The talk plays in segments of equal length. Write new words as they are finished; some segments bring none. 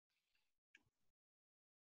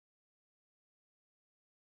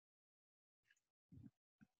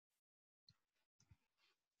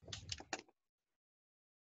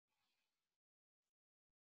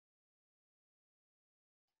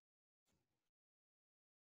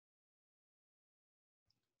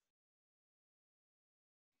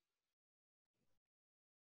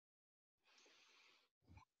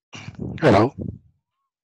Hello.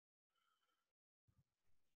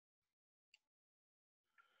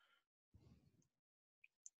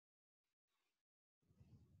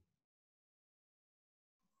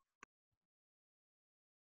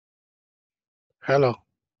 Hello.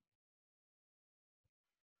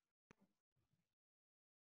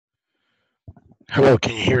 Hello,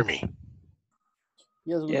 can you hear me?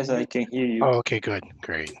 Yes, I can hear you. Oh, okay, good,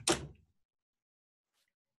 great.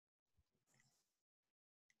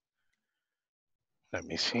 Let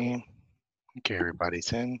me see. Okay,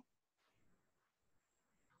 everybody's in.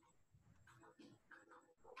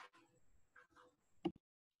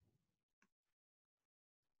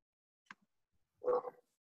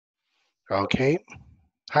 Okay.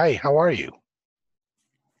 Hi, how are you?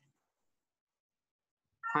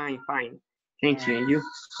 Fine. Thank you. And you?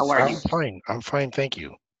 How are you? I'm fine, thank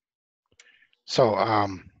you. So,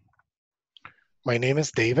 my name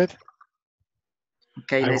is David.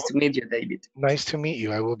 Okay, nice to meet you, David. Nice to meet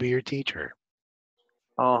you. I will be your teacher.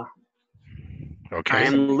 Oh, Okay. I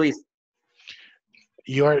am Luis.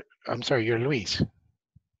 I'm sorry, you're Luis.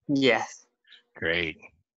 Yes. Great.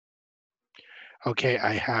 Okay,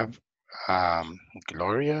 I have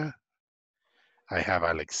Gloria. I have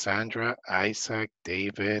Alexandra, Isaac,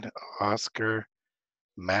 David, Oscar,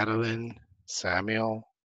 Madeline, Samuel,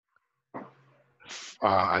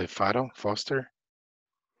 Alfaro, Foster,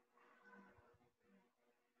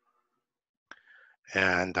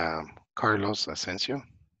 and Carlos Asensio,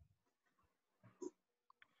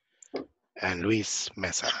 and Luis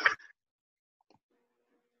Mesa.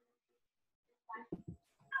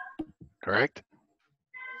 Correct?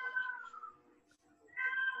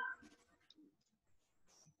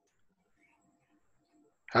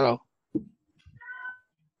 Hello.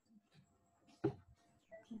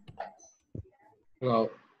 Hello.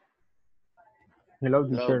 Hello,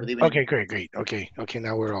 teacher. Okay, great. Okay,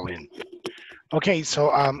 now we're all in. Okay,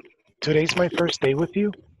 so today's my first day with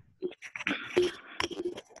you.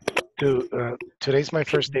 Today's my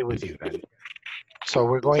first day with you then. So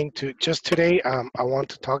we're going to, just today, I want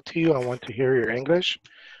to talk to you. I want to hear your English.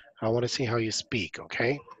 I want to see how you speak,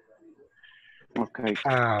 okay? Okay.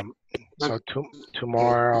 So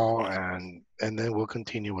tomorrow, and then we'll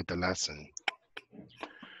continue with the lesson.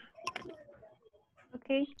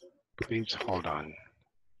 Okay. Please hold on.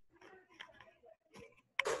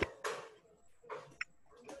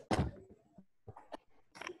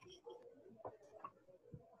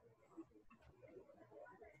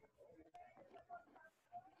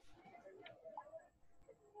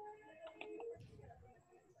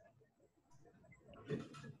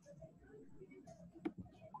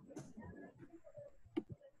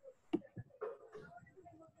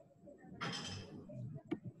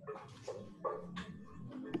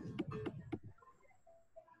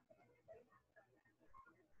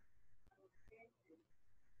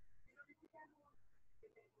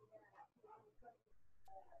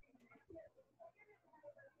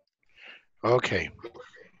 Okay.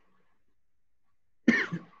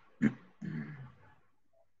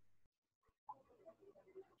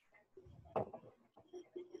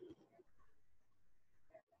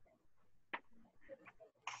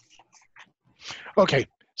 Okay,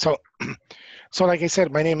 so like I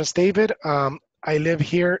said, my name is David. I live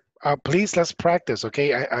here. Please, let's practice,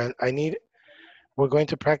 okay? We're going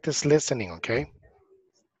to practice listening, okay?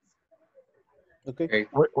 Okay.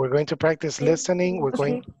 We're going to practice listening. We're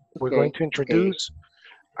going to introduce.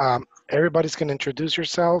 Everybody's going to introduce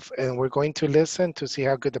yourself, and we're going to listen to see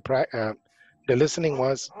how good the listening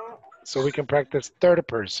was, so we can practice third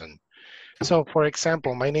person. So, for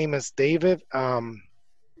example, my name is David.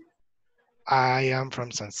 I am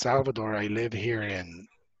from San Salvador. I live here in,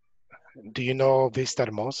 do you know Vista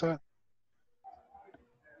Hermosa?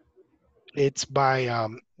 It's by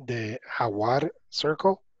the Jaguar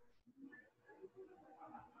Circle.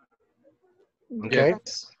 Okay.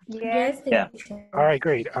 Yes. Yeah. All right,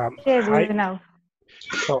 great. Yes, Hi. we know.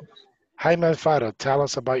 So, Jaime Alfaro, tell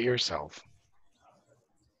us about yourself.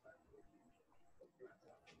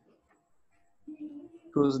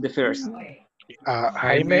 Who's the first?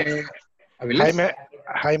 Jaime Aviles?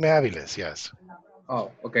 Aviles, yes.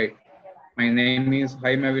 Oh, okay. My name is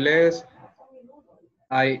Jaime Aviles.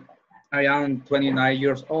 I I am 29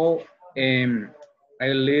 years old and I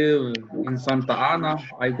live in Santa Ana.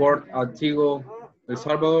 I work at Tigo, El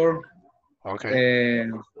Salvador, Okay.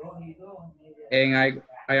 and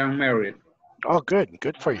I am married. Oh,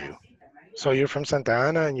 good for you. So you're from Santa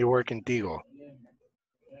Ana and you work in Tigo.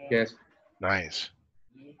 Yes. Nice.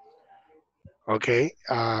 Okay.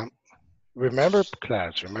 Remember,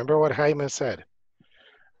 class, remember what Jaime said.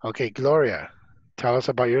 Okay, Gloria, tell us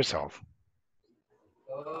about yourself.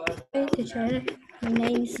 Hey, teacher. My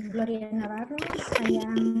name is Gloria Navarro. I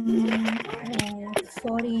am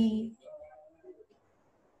 42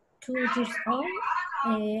 years old.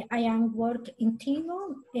 I am work in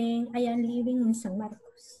Tigo and I am living in San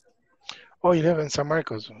Marcos. Oh, you live in San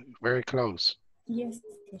Marcos, very close. Yes,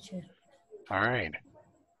 teacher. All right.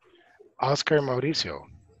 Oscar Mauricio.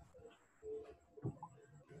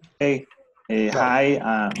 Hey, hi,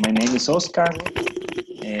 my name is Oscar.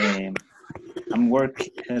 I'm work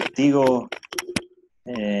at Tigo.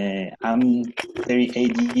 I'm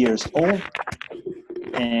 38 years old.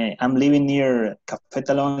 I'm living near Café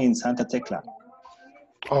Talón in Santa Tecla.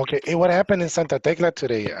 Okay. Hey, what happened in Santa Tecla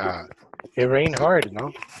today? It rained hard,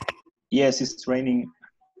 no? Yes, it's raining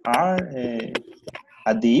hard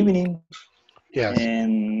at the evening, Yes.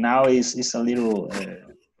 and now it's a little.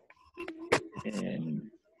 It's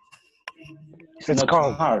It's not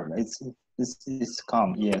calm. hard. It's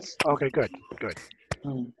calm. Yes. Okay, good, good.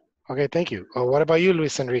 Mm. Okay, thank you. Oh, what about you,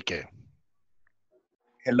 Luis Enrique?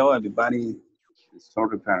 Hello, everybody.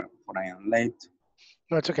 Sorry for I am late.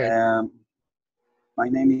 No, it's okay. My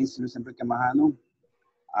name is Luis Enrique Majano.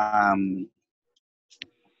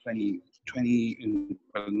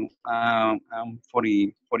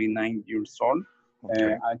 49 years old.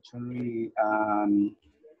 Okay. Actually, I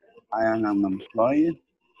am unemployed.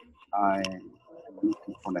 I am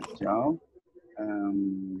looking for a job.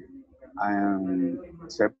 I am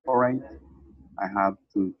separate. I have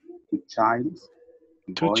two children,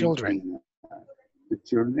 Two boy children. and two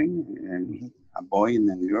children, and a boy and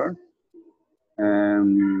a girl.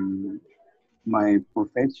 My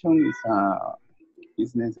profession is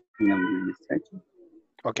business and administration,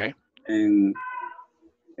 Okay. and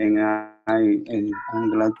I'm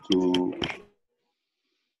glad to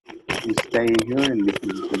stay here in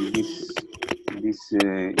this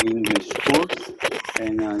English course,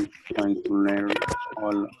 and I'm trying to learn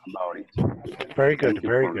all about it. Very good, Thank you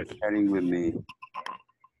very for good. sharing with me.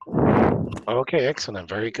 Okay, excellent,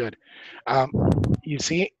 very good. You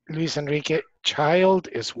see, Luis Enrique, child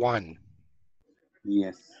is one.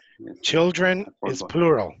 Yes, yes. Children I is forgot.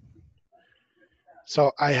 plural.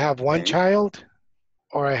 So I have one Okay. child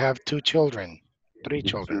or I have two children, three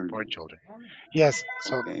children, four Children. children. Yes,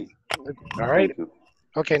 so, Okay. all right. Thank you.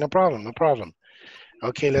 Okay, no problem, no problem.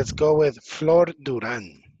 Okay, let's go with Flor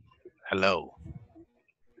Duran. Hello.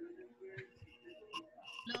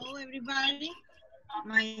 Hello, everybody.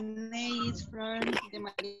 My name is Flor de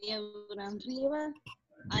Maria Duran Riva.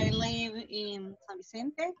 I live in San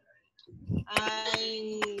Vicente.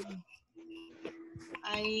 I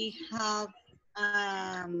have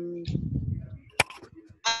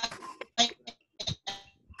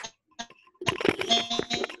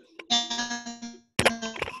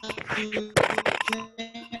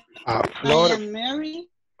I Flor, am Mary.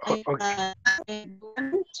 okay.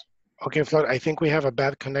 Okay, Flor, I think we have a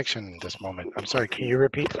bad connection in this moment. I'm sorry, can you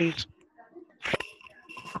repeat, please?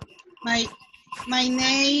 My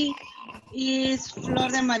name is Flor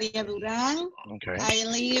de Maria Duran. Okay. I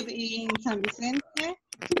live in San Vicente.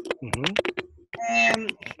 Mm-hmm.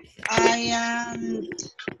 I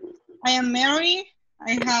am married.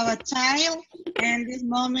 I have a child, and this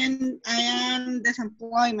moment I am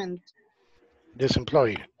disemployment.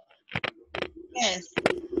 Disemployed. Yes.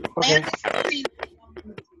 Okay.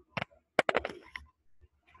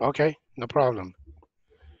 Okay, no problem.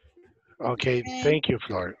 Okay, thank you,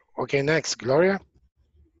 Flor. Okay, next, Gloria.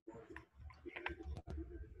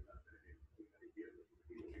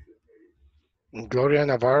 Gloria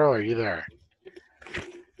Navarro, are you there?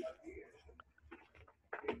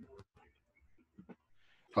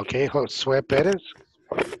 Okay, Josue Perez.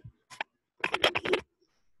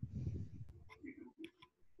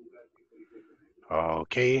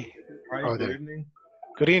 Okay. Hi, Oh, good there. evening.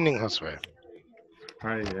 Good evening, Josue.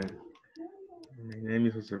 Hi, my name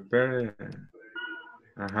is Jose Perez.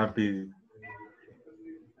 I'm happy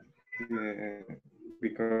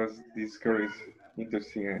because this course is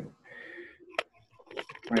interesting and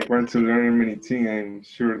I want to learn many things. I'm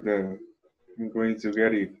sure that I'm going to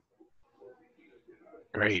get it.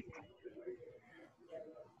 Great.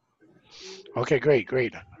 Okay, great,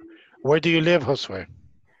 great. Where do you live, Josue?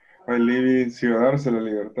 I live in Ciudad de la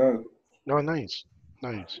Libertad. Oh, nice,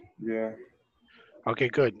 nice. Yeah. Okay,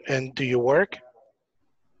 good. And do you work?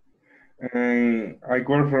 And I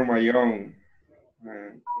work for my own.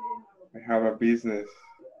 I have a business.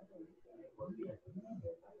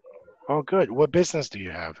 Oh, good. What business do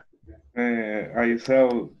you have? I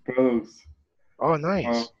sell products Oh,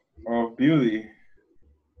 nice. of beauty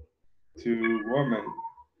to women.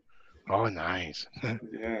 Oh, nice.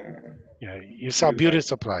 Yeah. Yeah, you sell beauty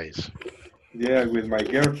supplies. Yeah, with my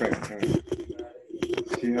girlfriend.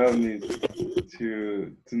 she helped me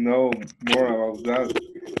to know more about that.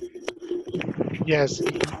 Yes,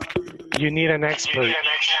 you need an expert.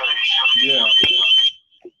 Yeah.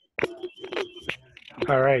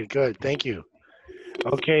 All right, good. Thank you.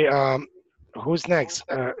 Okay, who's next?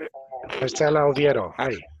 Marcela Oviedo.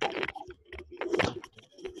 Hi.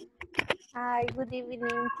 Hi, good evening,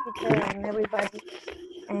 teacher and everybody.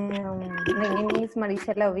 My name is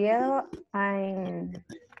Maricela Oviedo. I'm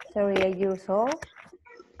 38 years old.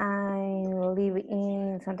 I live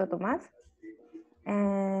in Santo Tomas,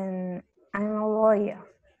 and I'm a lawyer.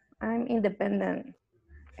 I'm independent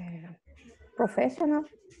professional.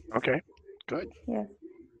 Okay, good. Yes.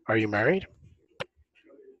 Are you married?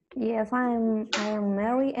 Yes, I am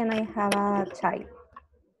married and I have a child.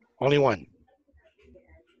 Only one.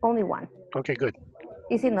 Only one. Okay, good.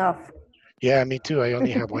 It's enough. Yeah, me too. I only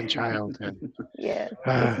have one child. And, Yes,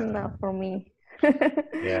 it's enough for me.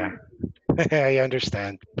 yeah, I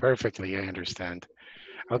understand perfectly. I understand.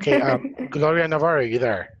 Okay, Gloria Navarro, you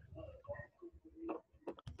there?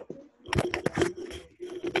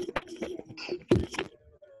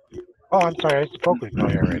 Oh, I'm sorry. I spoke with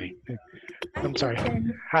Gloria already. I'm sorry.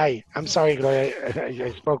 Hi. I'm sorry, Gloria.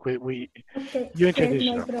 I spoke with Okay, you okay, introduced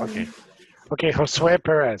no yourself. Okay. problem. Okay, Josue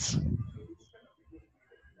Perez.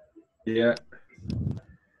 Yeah.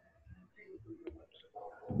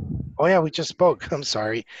 Oh yeah, we just spoke. I'm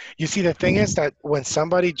sorry. You see, the thing is that when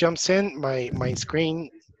somebody jumps in, my screen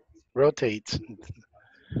rotates.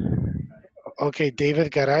 Okay,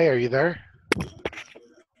 David Garay, are you there?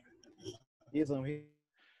 Yes, I'm here.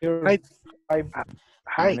 Hi. Hi. My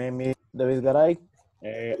Hi. name is David Garay.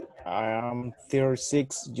 I am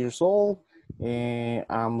 36 years old.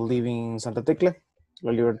 I'm living in Santa Tecla,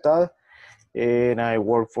 La Libertad, and I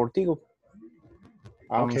work for Tigo.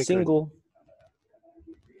 I'm Okay, good. single.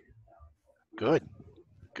 Good.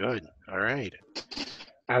 Good. All right.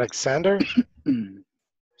 Alexander?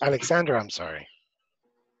 Alexandra, I'm sorry.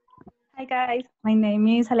 Hi guys, my name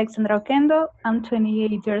is Alexandra Oquendo. I'm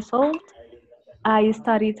 28 years old. I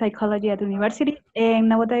studied psychology at the university, and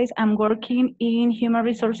nowadays I'm working in human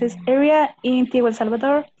resources area in Tigo, El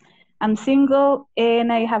Salvador. I'm single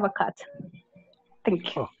and I have a cat.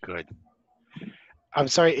 Thank you. Oh, good. I'm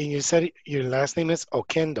sorry, and you said your last name is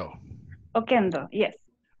Okendo. Oquendo, yes.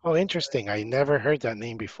 Oh, interesting. I never heard that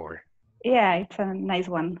name before. Yeah, it's a nice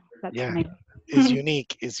one. That's Yeah, nice. it's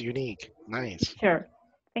unique. It's unique. Nice. Sure.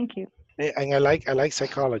 Thank you. And I like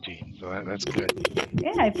psychology, so that's good.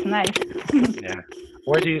 Yeah, it's nice. Yeah.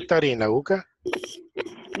 Where do you study, in La UCA?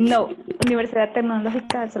 No, Universidad Tecnológica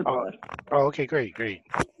de El Oh, Salvador. oh, okay, great, great.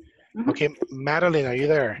 Okay, Madeline, are you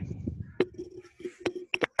there?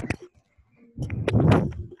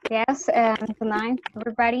 Yes, good night,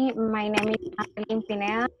 everybody. My name is Madeline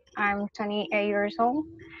Pineda. I'm 28 years old.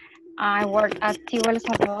 I work at Tigo El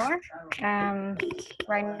Salvador.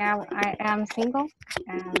 Right now, I am single.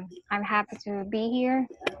 I'm happy to be here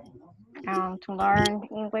to learn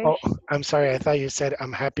English. Oh, I'm sorry. I thought you said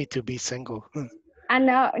I'm happy to be single. No,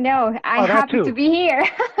 I'm Oh, that happy to too. be here.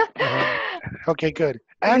 Okay, good.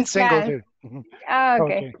 And single Yes. too. Oh,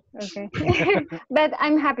 Okay. okay. But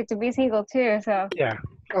I'm happy to be single too. So. Yeah.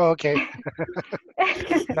 Oh, okay.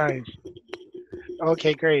 Nice.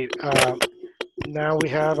 Okay, great. Now we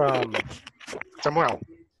have Samuel.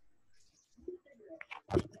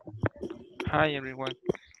 Hi everyone,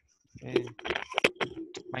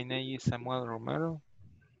 my name is Samuel Romero.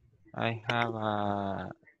 I have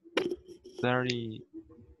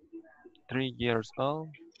 33 years old.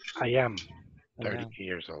 I am 30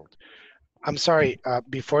 years old. I'm sorry.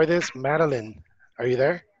 Before this, Madeline, are you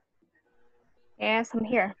there? Yes, I'm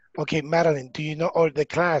here. Okay, Madeline, do you know, or the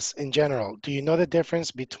class in general, do you know the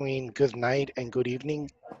difference between good night and good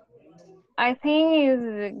evening? I think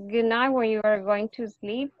it's good night when you are going to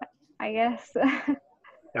sleep, I guess.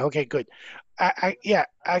 Okay, good. Yeah,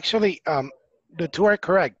 actually, the two are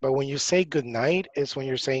correct, but when you say good night, is when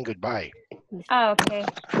you're saying goodbye. Oh, okay.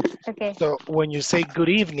 Okay. So when you say good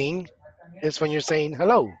evening, is when you're saying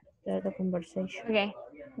hello. The conversation. Okay,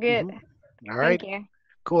 good. All right. Thank you.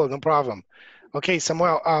 Cool, no problem. Okay,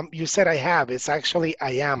 Samuel, you said I have. It's actually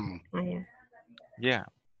I am. I am. Yeah.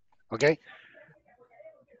 Okay.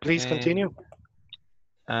 Please continue.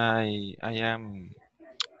 I am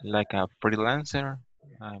like a freelancer,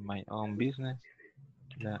 my own business.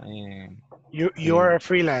 You are a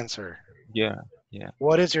freelancer. Yeah, yeah.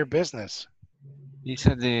 What is your business? It's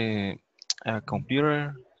the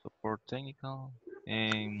computer support technical,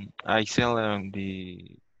 and I sell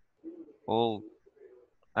the all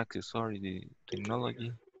accessory, the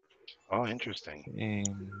technology. Oh, interesting.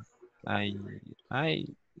 And I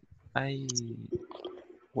I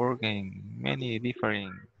work in many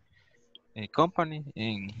different company,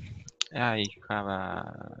 and I have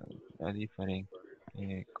a different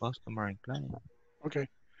customer and client. Okay.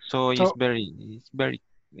 So So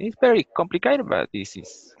it's very complicated, but this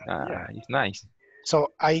is yeah. it's nice. So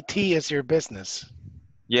IT is your business.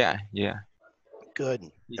 Yeah, yeah. Good.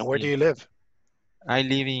 It's And where do the, you live? I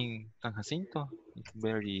live in San Jacinto. It's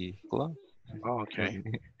very close. Oh, okay.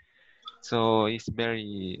 So it's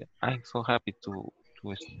very. I'm so happy to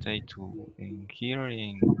stay in here,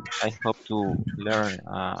 and I hope to learn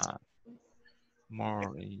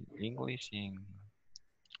more English, and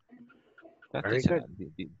that Very is good.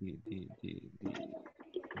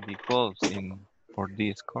 the goals in for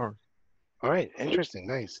this course. All right. Interesting.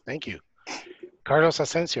 Nice. Thank you. Carlos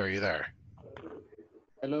Asensio, are you there?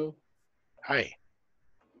 Hello, Hi.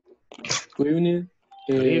 good evening.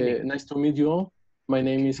 Good evening. Nice to meet you all. My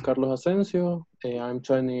name is Carlos Asensio. I'm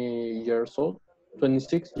 20 years old,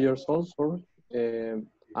 26 years old, sorry.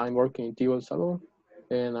 I'm working in Tigo, El Salvador,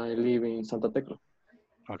 and I live in Santa Tecla.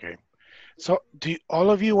 Okay. So do all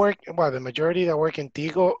of you work, well, the majority that work in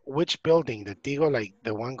Tigo, which building? The Tigo, like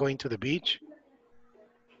the one going to the beach?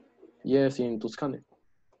 Yes, in Tuscany.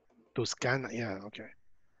 Tuscana, yeah, okay.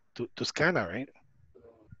 Tuscana, right?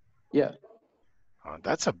 Yeah, Oh,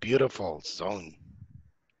 that's a beautiful zone.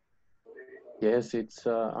 yes, it's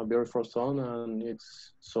a beautiful zone and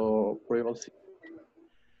it's so privacy.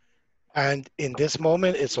 And in this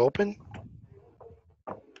moment, it's open?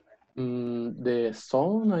 The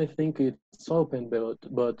zone, I think it's open, but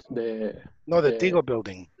No, the the Tigo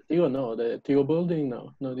building. Tigo, no, the Tigo building,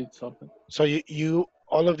 no, not it's open. So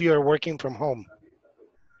all of you are working from home?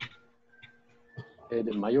 The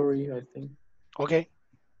majority, I think. Okay.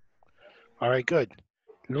 All right, good.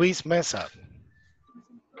 Luis Mesa.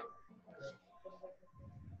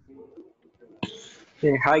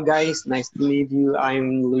 Hi guys, nice to meet you.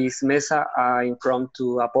 I'm Luis Mesa. I'm from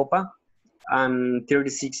Apopa. I'm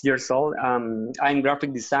 36 years old. I'm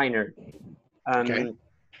graphic designer. Okay.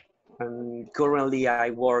 Currently I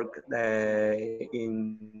work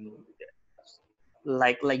in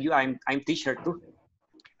like you. I'm teacher too.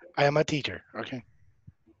 I am a teacher. Okay.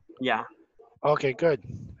 Yeah. Okay, good.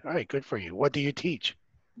 All right, good for you. What do you teach?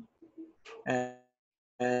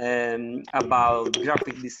 About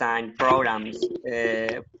graphic design programs.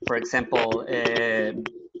 For example,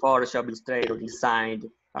 Photoshop, Illustrator, Design,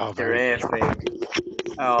 After very good. Effects.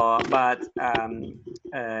 But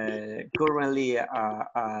currently,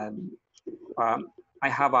 I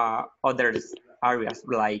have other areas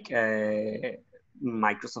like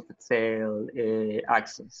Microsoft Excel,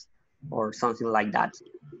 Access, or something like that.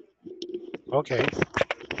 Okay.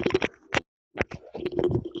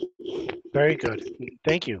 Very good.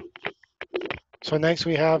 Thank you. So next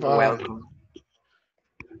we have You're welcome.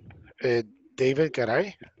 David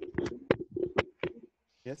Garay.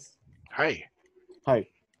 Yes. Hi. Hi.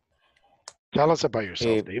 Tell us about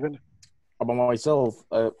yourself, David. About myself,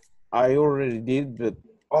 I already did, but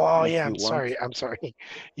Oh if yeah, you I'm want. sorry. I'm sorry.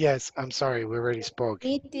 Yes, I'm sorry. We already spoke.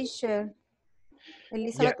 Me, teacher. Yeah.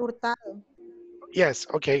 Elizabeth Hurtado. Yes.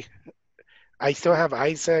 Okay. I still have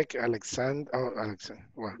Isaac, Alexander. Oh, Alexander.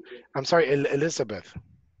 Well, I'm sorry, Elizabeth.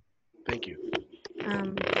 Thank you.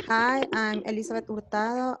 Hi, I'm Elizabeth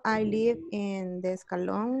Hurtado. I live in the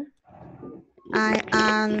Escalon. I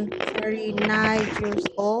am 39 years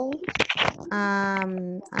old.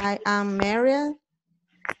 I am married.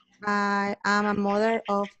 I am a mother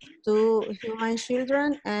of 2 human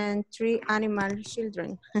children and 3 animal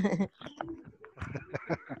children.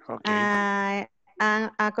 Okay. I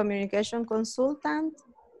am a communication consultant.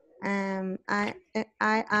 I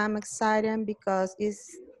am excited because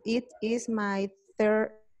it is my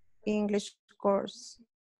third English course.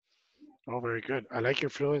 Oh, very good. I like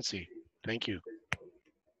your fluency. Thank you.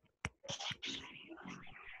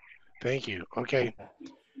 Thank you. Okay.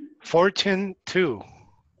 Fortune 2.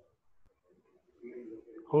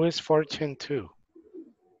 Who is Fortune 2?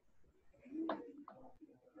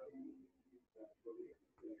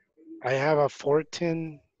 I have a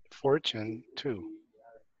Fortune 2.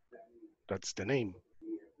 That's the name.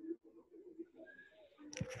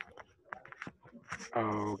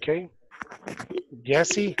 Okay.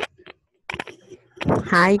 Jesse.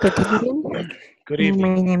 Hi, good evening. Good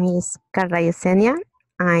evening. My name is Carla Yesenia.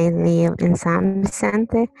 I live in San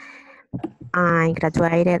Vicente. I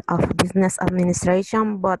graduated of business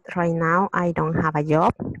administration, but right now I don't have a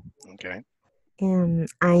job. Okay. I'm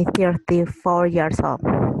 34 years old.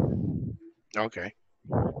 Okay.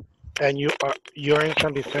 And you're in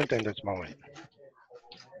San Vicente in this moment.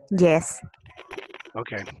 Yes.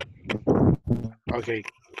 Okay. Okay.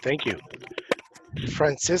 Thank you.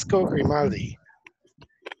 Francisco Grimaldi.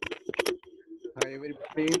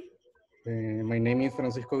 My name is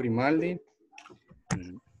Francisco Grimaldi.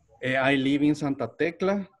 I live in Santa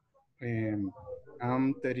Tecla.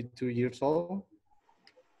 I'm 32 years old.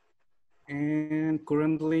 And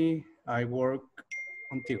currently I work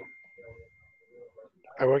on Tigo.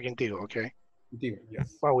 I work in Tigo, okay. Tigo,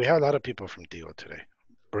 yes. Well, we have a lot of people from Tigo today.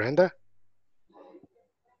 Brenda?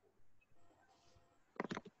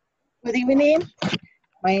 Good evening.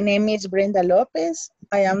 My name is Brenda Lopez.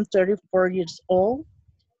 I am 34 years old.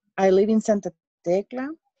 I live in Santa Tecla.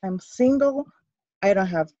 I'm single. I don't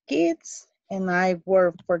have kids, and I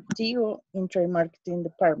work for Tigo in trade marketing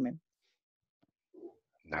department.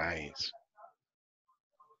 Nice.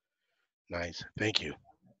 Nice. Thank you.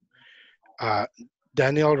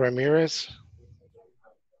 Daniel Ramirez.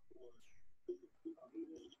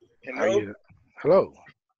 Hello. Hello.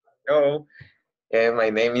 Hello.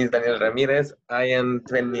 My name is Daniel Ramirez. I am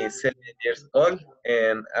 27 years old,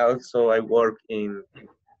 and also I work in.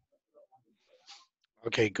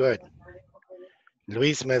 Okay, good.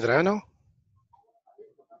 Luis Medrano.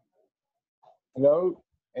 Hello,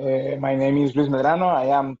 my name is Luis Medrano. I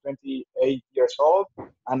am 28 years old,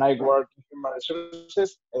 and I work in human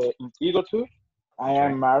resources in Tigo too. I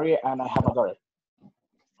am married, and I have a daughter.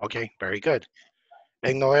 Okay, very good.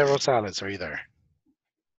 And Noé Rosales, are you there?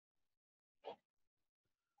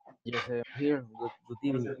 Yes, I am here. Good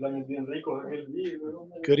evening.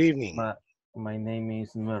 Good evening. My name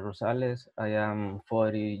is Noel Rosales. I am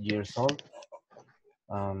 40 years old.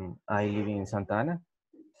 I live in Santa Ana,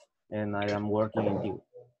 and I am working in Tigo.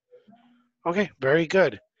 Okay, very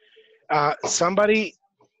good.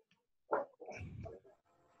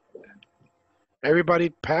 Everybody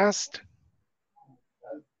passed?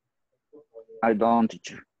 I don't,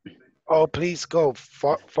 teacher. Oh, please go.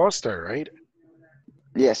 Foster, right?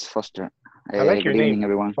 Yes, Foster. I like your good evening, name,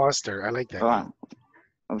 everyone. Foster. I like that name.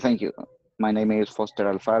 Thank you. My name is Foster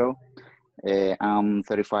Alfaro. I'm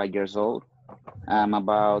 35 years old. I'm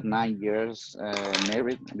about 9 years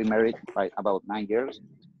married. Been married by about 9 years,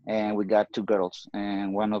 and we got 2 girls.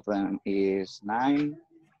 And one of them is 9,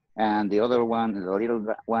 and the other one, the little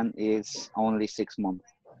one, is only 6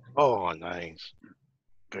 months. Oh, nice.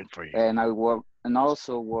 Good for you. And I work, and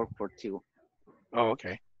also work for Tigo. Oh,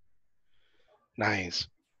 okay. Nice.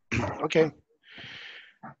 Okay.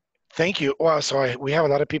 Thank you. Well, so we have a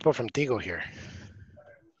lot of people from Tigo here.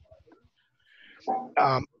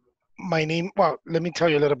 My name, well, let me tell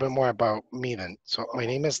you a little bit more about me then. So my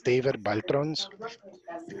name is David Baltrons.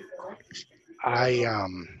 I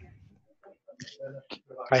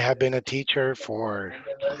have been a teacher for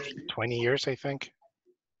 20 years, I think.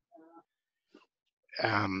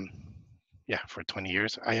 Yeah, for 20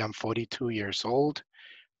 years. I am 42 years old.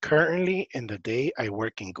 Currently, in the day, I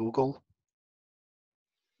work in Google,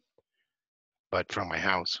 but from my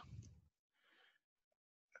house.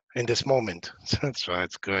 In this moment, so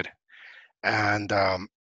that's good. And I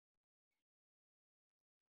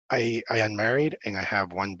am married, and I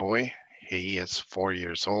have one boy. He is 4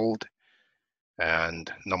 years old,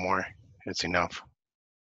 and no more. It's enough.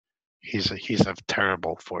 He's a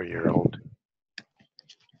terrible 4-year-old.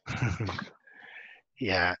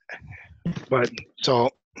 Yeah, but so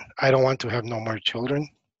I don't want to have no more children,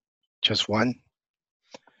 just one.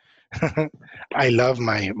 I love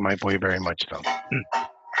my boy very much though.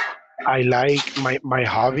 I like my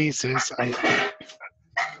hobbies is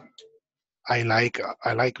I like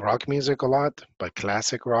rock music a lot, but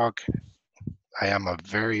classic rock. I am a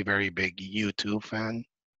very, very big U2 fan.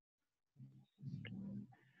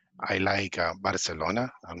 I like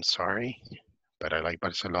Barcelona. I'm sorry, but I like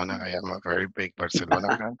Barcelona. I am a very big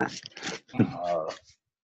Barcelona fan.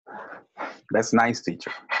 That's nice,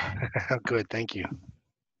 teacher. Good, thank you.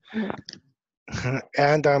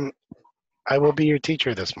 And I will be your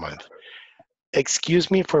teacher this month.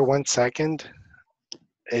 Excuse me for 1 second.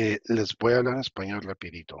 Les voy a hablar en español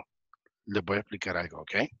rapidito. Les voy a explicar algo,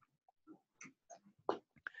 ¿ok?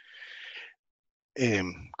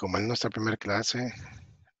 Como es nuestra primera clase,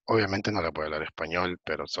 obviamente no les voy a hablar español,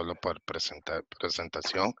 pero solo por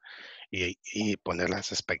presentación y poner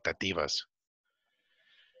las expectativas.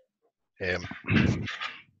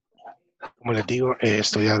 Como les digo, he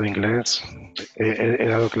estudiado inglés, he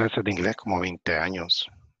dado clases de inglés como 20 años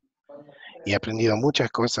y he aprendido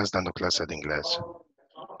muchas cosas dando clases de inglés.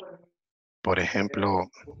 Por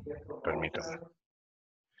ejemplo, permítame.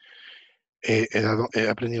 He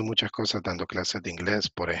aprendido muchas cosas dando clases de inglés.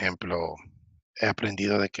 Por ejemplo, he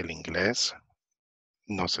aprendido de que el inglés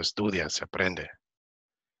no se estudia, se aprende.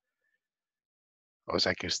 O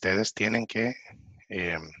sea que ustedes tienen que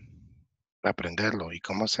aprenderlo. ¿Y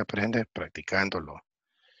cómo se aprende? Practicándolo.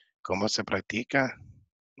 ¿Cómo se practica?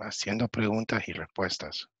 haciendo preguntas y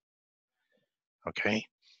respuestas. ¿Ok?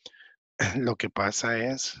 Lo que pasa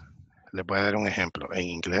es, les voy a dar un ejemplo. En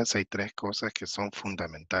inglés hay 3 cosas que son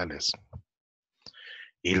fundamentales.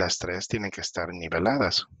 Y las 3 tienen que estar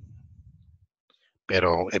niveladas.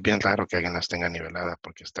 Pero es bien raro que alguien las tenga niveladas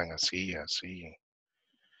porque están así, así.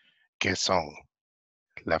 ¿Qué son?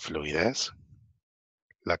 La fluidez,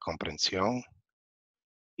 la comprensión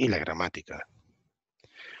y la gramática.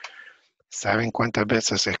 ¿Saben cuántas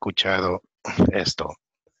veces he escuchado esto?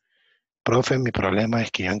 Profe, mi problema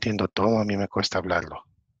es que yo entiendo todo, a mí me cuesta hablarlo.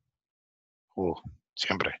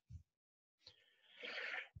 Siempre.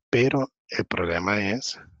 Pero el problema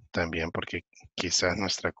es también porque quizás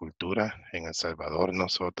nuestra cultura en El Salvador,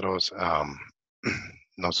 nosotros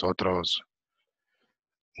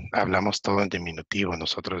hablamos todo en diminutivo,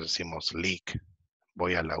 nosotros decimos leak,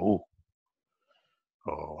 voy a la U,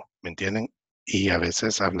 ¿me entienden? Y a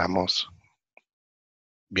veces hablamos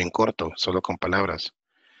bien corto, solo con palabras.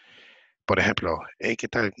 Por ejemplo, hey, ¿qué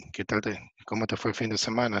tal? ¿Cómo te fue el fin de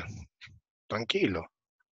semana? Tranquilo.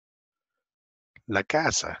 La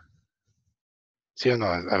casa. ¿Sí o no?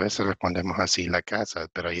 A veces respondemos así, la casa,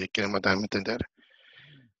 pero ahí queremos darme a entender.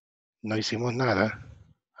 No hicimos nada,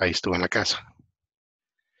 ahí estuvo en la casa.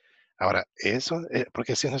 Ahora, eso,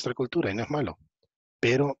 porque así es nuestra cultura y no es malo,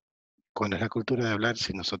 pero cuando es la cultura de hablar,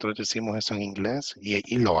 si nosotros decimos eso en inglés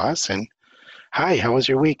y lo hacen, hi, how was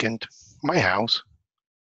your weekend? My house.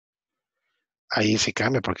 Ahí sí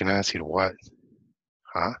cambia porque no van a decir what.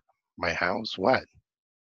 Huh? My house, what?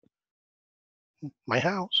 My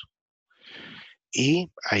house.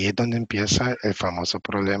 Y ahí es donde empieza el famoso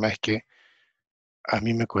problema, es que a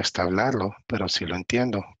mí me cuesta hablarlo, pero sí lo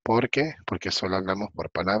entiendo. ¿Por qué? Porque solo hablamos por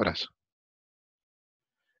palabras.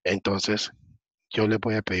 Entonces, yo les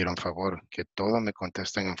voy a pedir un favor, que todos me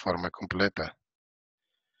contesten en forma completa.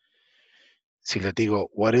 Si les digo,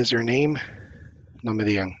 what is your name? No me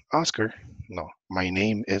digan, Oscar. No, my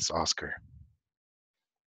name is Oscar.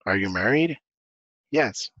 Are you married?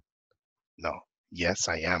 Yes. No, yes,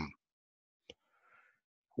 I am.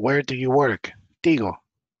 Where do you work? Tigo.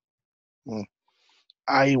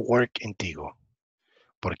 I work in Tigo.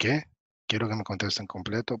 ¿Por qué? Quiero que me contesten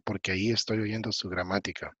completo porque ahí estoy oyendo su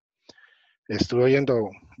gramática. Estuve oyendo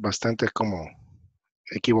bastantes como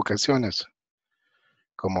equivocaciones,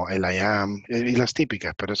 como el I am y las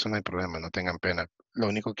típicas, pero eso no hay problema, no tengan pena. Lo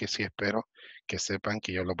único que sí espero que sepan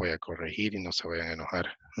que yo lo voy a corregir y no se vayan a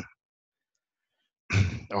enojar.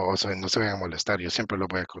 O sea, no se vayan a molestar, yo siempre lo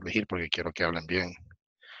voy a corregir porque quiero que hablen bien.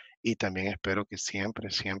 Y también espero que siempre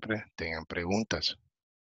tengan preguntas,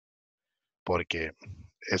 porque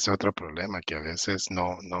es otro problema que a veces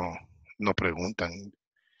no preguntan,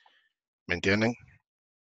 ¿me entienden?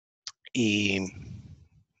 Y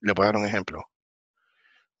le voy a dar un ejemplo.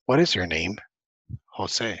 What is your name?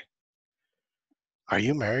 José. Are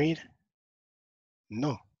you married?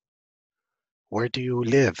 No. Where do you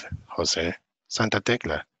live? José. Santa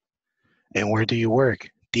Tecla. And where do you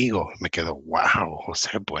work? Tigo. Me quedo, wow,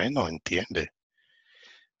 José, bueno, entiende.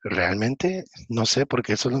 Realmente no sé por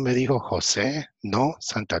qué solo me dijo José, no,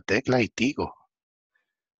 Santa Tecla y Tigo.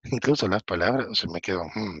 Incluso las palabras, se me quedó,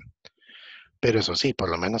 Pero eso sí, por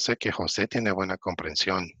lo menos sé que José tiene buena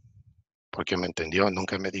comprensión, porque me entendió,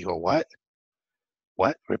 nunca me dijo, what?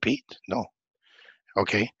 What? Repeat? No.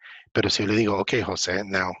 Ok, pero si yo le digo, ok, José,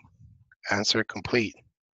 now, answer complete.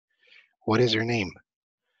 What is your name?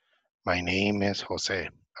 My name is José.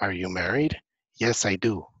 Are you married? Yes, I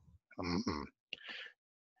do.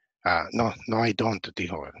 No, I don't,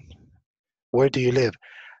 dijo él. Where do you live?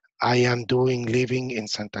 I am living in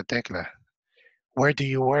Santa Tecla. Where do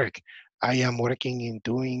you work? I am working in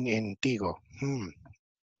Tigo.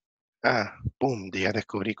 Boom, ya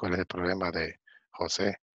descubrí cuál es el problema de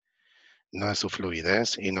José. No es su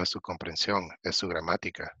fluidez y no es su comprensión, es su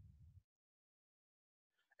gramática.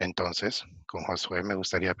 Entonces, con Josué me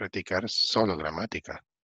gustaría practicar solo gramática.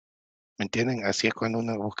 ¿Me entienden? Así es cuando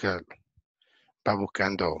uno va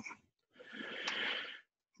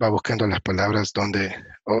buscando las palabras donde,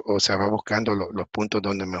 o sea, va buscando los puntos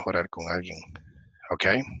donde mejorar con alguien. ¿Ok?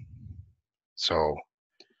 So,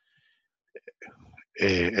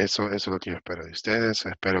 eso es lo que yo espero de ustedes.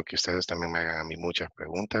 Espero que ustedes también me hagan a mí muchas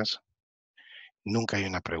preguntas. Nunca hay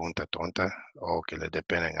una pregunta tonta o que les dé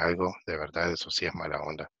pena en algo. De verdad, eso sí es mala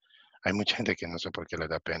onda. Hay mucha gente que no sé por qué les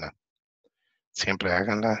da pena. Siempre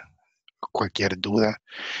háganla. Cualquier duda.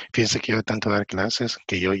 Fíjense que yo de tanto dar clases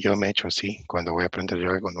que yo me he hecho así. Cuando voy a aprender yo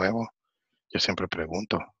algo nuevo, yo siempre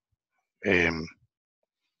pregunto.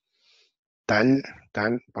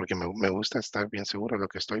 Porque me gusta estar bien seguro de lo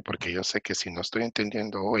que estoy, porque yo sé que si no estoy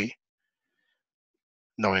entendiendo hoy,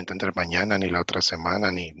 no voy a entender mañana, ni la otra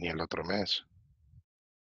semana, ni el otro mes.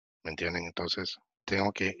 ¿Me entienden? Entonces,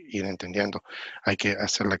 tengo que ir entendiendo. Hay que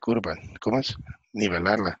hacer la curva. ¿Cómo es?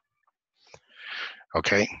 Nivelarla. ¿Ok?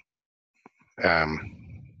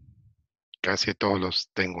 Casi todos los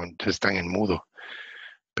tengo, están en mudo.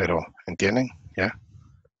 Pero, ¿entienden? ¿Ya?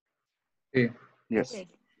 Sí. Yes. Yes.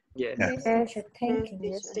 Yeah. Yes, teacher, thank you.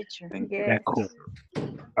 Yes, teacher. Yeah, cool.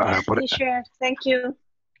 Por- Teacher, thank you.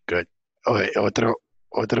 Good.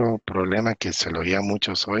 Otro problema que se lo oía a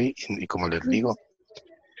muchos hoy, y como les digo,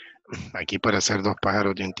 aquí para hacer dos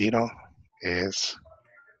pájaros de un tiro es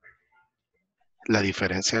la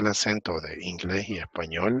diferencia del acento de inglés y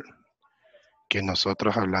español, que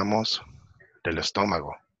nosotros hablamos del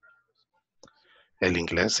estómago. El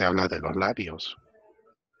inglés se habla de los labios.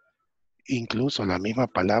 Incluso la misma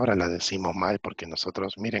palabra la decimos mal porque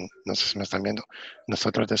nosotros, miren, no sé si me están viendo,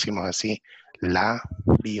 nosotros decimos así,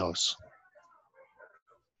 labios.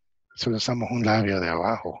 Solo usamos un labio de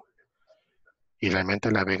abajo. Y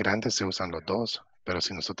realmente la B grande se usan los dos. Pero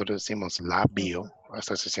si nosotros decimos labio,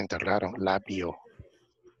 hasta se siente raro, labio.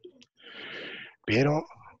 Pero,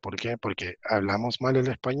 ¿por qué? Porque hablamos mal el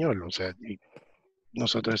español. O sea,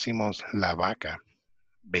 nosotros decimos la vaca,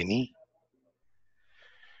 vení.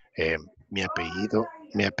 Mi apellido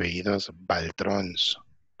es Baltrons,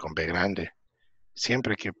 con B grande.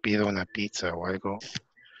 Siempre que pido una pizza o algo,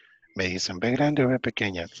 me dicen B grande o B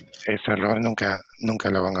pequeña. Ese error nunca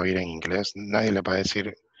lo van a oír en inglés. Nadie le va a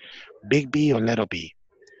decir Big B o Little B.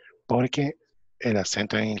 Porque el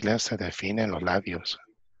acento en inglés se define en los labios.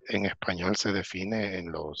 En español se define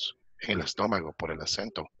en el estómago por el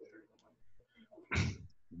acento.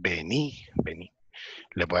 Vení.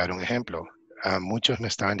 Les voy a dar un ejemplo. Muchos me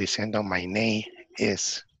estaban diciendo my name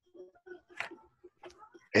is.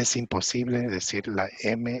 Es imposible decir la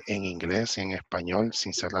M en inglés y en español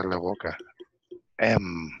sin cerrar la boca.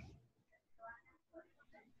 M.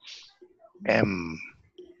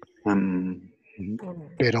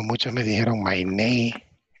 Pero muchos me dijeron my name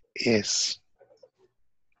is.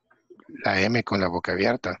 La M con la boca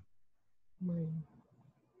abierta.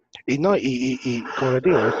 Y no, y como les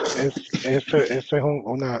digo, eso es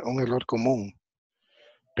un error común.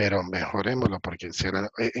 Pero mejorémoslo porque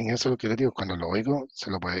en eso es lo que les digo, cuando lo oigo, se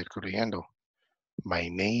lo voy a ir corrigiendo. My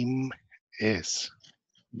name is.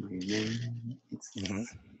 Ujú.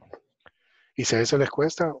 Y si a eso les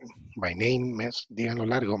cuesta, my name is, díganlo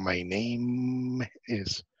largo, my name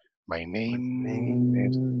is. My name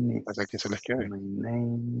is. Hasta que se les quede.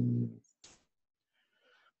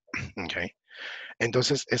 Okay.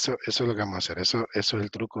 Entonces, eso es lo que vamos a hacer. Eso es el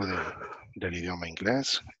truco del idioma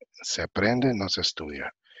inglés. Se aprende, no se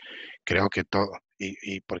estudia. Creo que todo.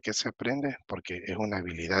 ¿Y por qué se aprende? Porque es una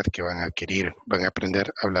habilidad que van a adquirir. Van a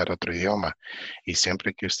aprender a hablar otro idioma. Y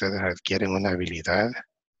siempre que ustedes adquieren una habilidad,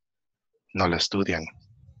 no la estudian.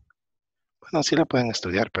 Bueno, sí la pueden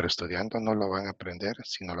estudiar, pero estudiando no lo van a aprender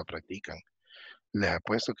si no lo practican. Les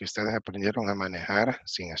apuesto que ustedes aprendieron a manejar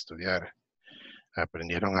sin estudiar.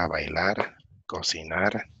 Aprendieron a bailar,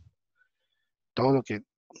 cocinar. Todo lo que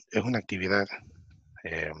es una actividad.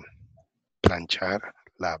 Planchar,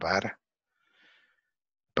 lavar.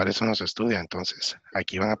 Para eso no se estudia, entonces.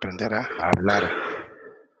 Aquí van a aprender a hablar.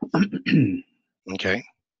 Ok.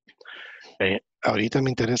 Ahorita me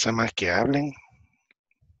interesa más que hablen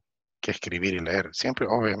que escribir y leer. Siempre,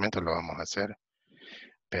 obviamente, lo vamos a hacer,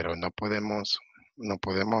 pero no podemos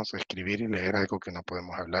escribir y leer algo que no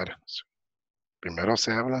podemos hablar. Primero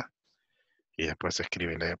se habla y después se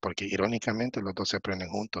escribe y lee, porque irónicamente los dos se aprenden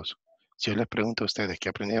juntos. Si yo les pregunto a ustedes qué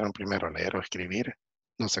aprendieron primero, leer o escribir,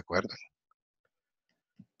 no se acuerdan.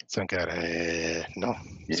 Se van a quedar, no,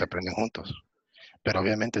 se aprenden juntos. Pero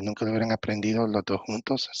obviamente nunca lo hubieran aprendido los dos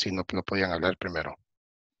juntos si no lo podían hablar primero.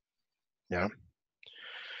 ¿Ya?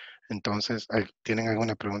 Entonces, ¿tienen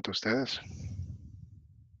alguna pregunta ustedes?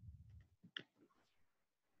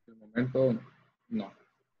 De momento, no.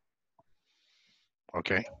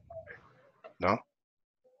 Ok. ¿No?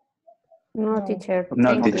 No, teacher.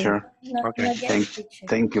 No, Thank you. teacher. Okay. Not yet, teacher.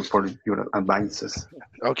 Thank you for your advices.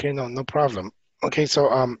 Okay, no problem. Okay, so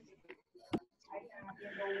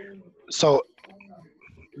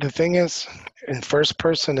the thing is, in first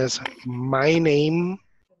person is my name.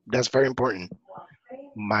 That's very important.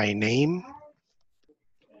 My name,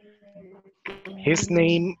 his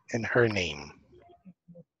name, and her name.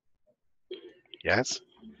 Yes?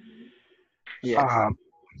 Yes.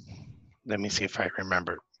 Let me see if I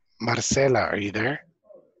remember. Marcela, are you there?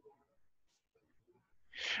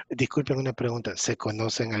 Disculpen una pregunta. ¿Se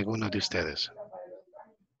conocen algunos de ustedes?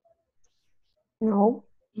 No.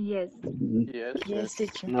 Yes. Yes. Yes,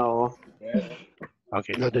 teacher. No.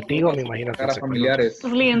 Okay, los de Tigo me imagino que Caras se conocen. familiares.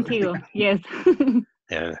 Really antiguo, yes.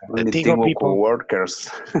 Yeah, the Only Tigo Tigo people. co-workers.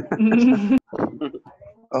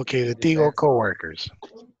 Okay, the Tigo co-workers.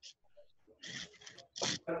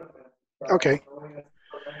 Okay.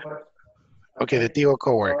 Okay, the Tigo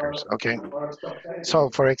co-workers. Okay. So,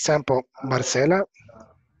 for example, Marcela.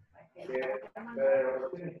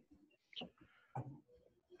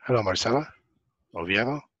 Hello, Marcela.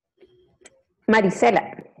 Oviedo.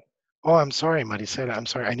 Marisela. Oh, I'm sorry, Maricela. I'm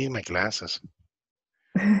sorry. I need my glasses.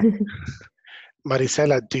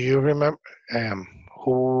 Maricela, do you remember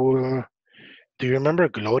who? Do you remember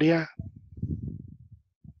Gloria?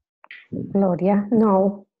 Gloria,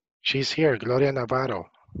 no. She's here, Gloria Navarro.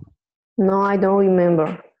 No, I don't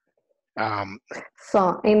remember. Um,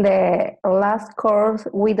 So in the last course,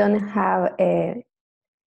 we don't have a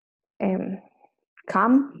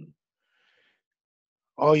cam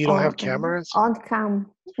oh, you don't or have cameras? on cam.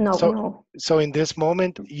 No, So, no, so in this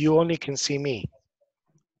moment, you only can see me.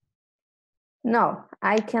 no.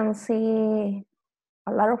 I can see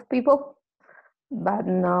a lot of people, but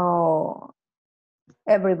no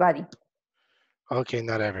everybody. Okay,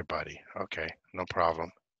 not everybody. Okay, no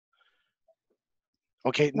problem.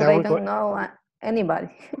 Okay, But now I we're going. don't know anybody.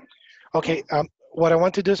 Okay, what I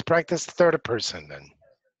want to do is practice third person then.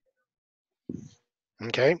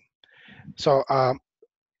 Okay, so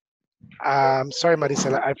I'm sorry,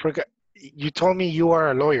 Maricela, I forgot. You told me you are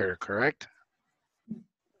a lawyer, correct?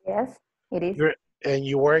 Yes, it is. And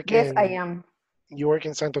you work Yes, I in am. you work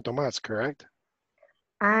in Santo Tomas, correct?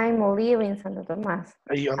 I'm living in Santo Tomas.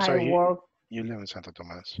 I'm I sorry, work. you live in Santo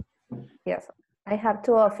Tomas. Yes, I have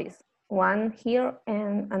two offices. One here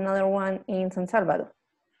and another one in San Salvador.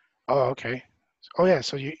 Oh, okay. Oh yeah,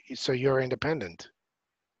 so you're independent.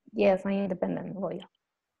 Yes, I'm independent lawyer.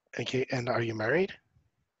 Okay, and are you married?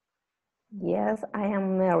 Yes, I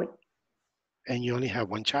am married. And you only have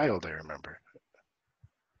one child, I remember.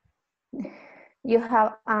 You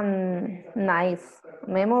have a nice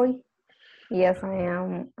memory. Yes, I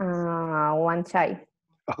am one child.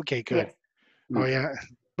 Okay, good. Yes. Oh yeah,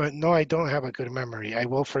 but no, I don't have a good memory. I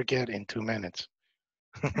will forget in 2 minutes.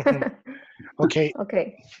 Okay.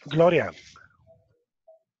 Okay. Gloria.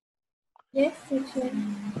 Yes, teacher.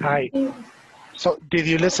 Hi. So did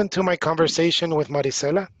you listen to my conversation with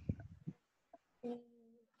Maricela?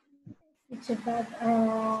 Teacher, but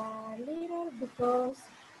little because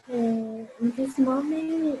in this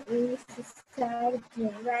moment it's start to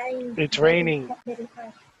rain It's raining. very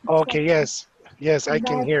hard. Okay, Exactly. yes, I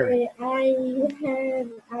can But hear. I heard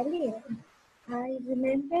earlier. I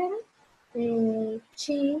remember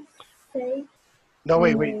she said. No,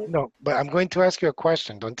 wait, no, but I'm going to ask you a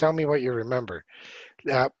question. Don't tell me what you remember.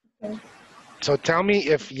 So tell me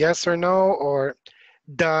if yes or no, or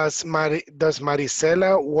does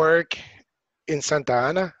Maricela work in Santa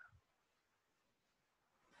Ana?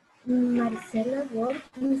 Marcela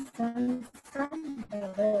worked in San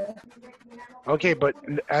Salvador. Okay, but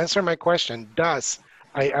answer my question.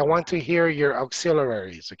 I want to hear your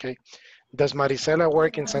auxiliaries, okay? Does Maricela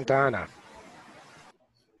work in Santa Ana?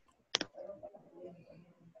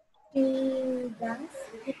 She does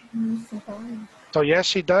in Santa Ana. So yes,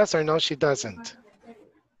 she does, or no, she doesn't?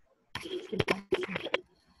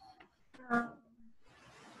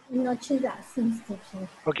 No, she doesn't, teacher.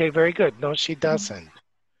 Okay, very good. No, she doesn't.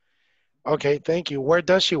 Okay, thank you. Where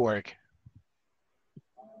does she work?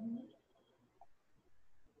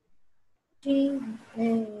 She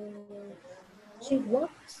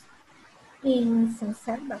works in San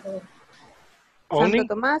Salvador. Only?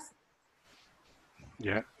 Santo Tomás.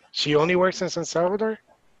 Yeah. She only works in San Salvador?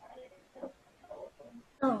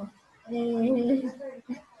 No. In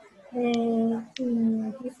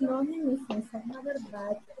this moment in San Salvador,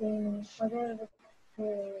 but other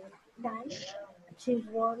time she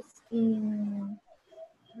works in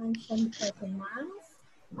Santo Tomás.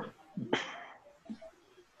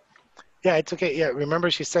 Yeah, it's okay. Yeah,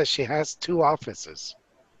 remember she says she has two offices.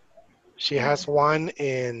 She has one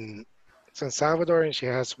in San Salvador and she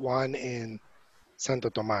has one in Santo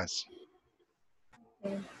Tomas.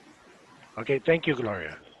 Okay. Okay, thank you,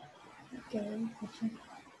 Gloria. Okay.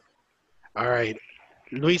 All right.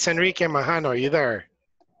 Luis Enrique Majano, are you there?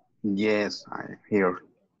 Yes, I'm here.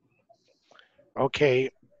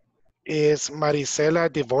 Okay. Is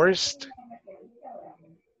Maricela divorced?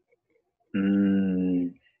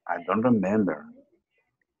 I don't remember.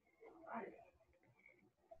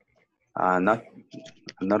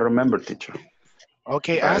 Not remember, teacher.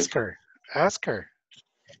 Okay, ask her. Ask her.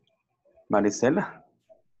 Maricela,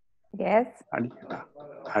 Yes.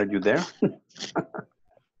 are you there?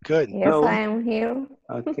 Good. Yes, Hello. I am here.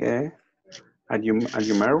 Okay. Are you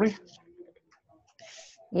married?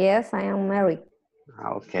 Yes, I am married.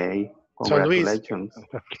 Okay, So Luis, congratulations.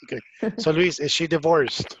 okay, good. So Luis, is she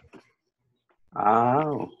divorced?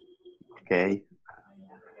 Oh, okay.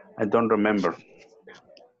 I don't remember.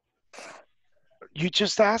 You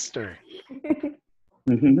just asked her.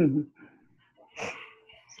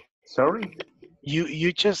 Sorry?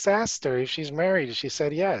 You just asked her if she's married. She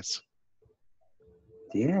said yes.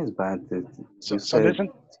 Yes, but So you so said listen.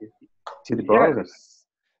 she Yeah. divorced.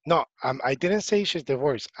 No, I didn't say she's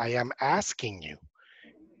divorced. I am asking you,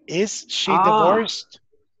 is she Ah, divorced?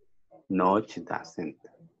 no, she doesn't.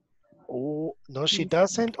 Oh, no, she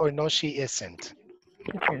doesn't, or no, she isn't.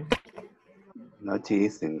 No, she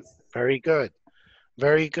isn't. Very good.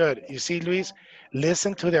 Very good. You see, Luis,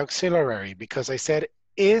 listen to the auxiliary because I said,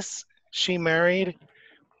 is she married?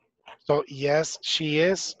 So yes, she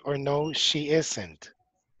is, or no, she isn't.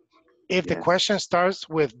 If the question Yes. starts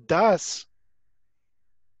with does,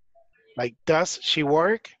 like does she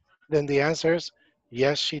work? Then the answer is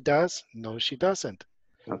yes, she does, no, she doesn't.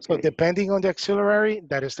 So Okay. depending on the auxiliary,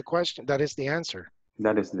 that is the question, that is the answer.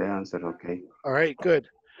 That is the answer, okay. All right, good.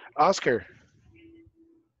 Oscar.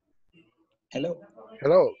 Hello.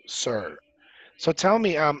 Hello, sir. So tell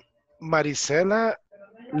me, Marisela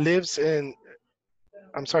lives in,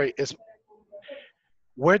 I'm sorry,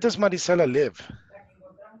 where does Marisela live?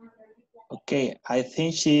 Okay, I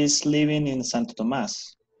think she's living in Santo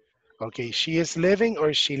Tomas. Okay, she is living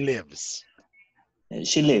or she lives?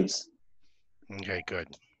 She lives. Okay, good.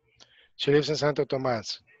 She lives in Santo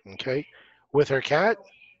Tomas, okay? With her cat?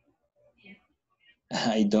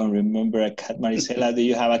 I don't remember a cat. Marisela, do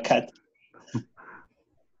you have a cat?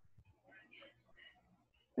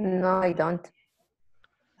 No, I don't.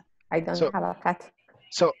 I don't So, have a cat.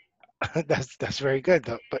 so that's very good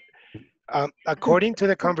though. But according to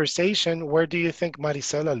the conversation, where do you think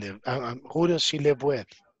Marisela live? Who does she live with?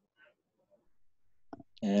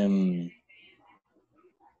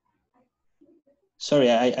 Sorry,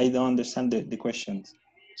 I don't understand the questions.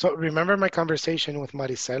 So remember my conversation with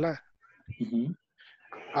Marisela? Mm-hmm.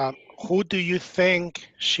 Who do you think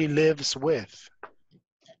she lives with?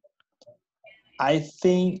 I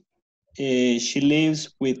think she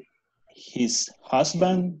lives with his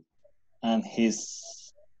husband and his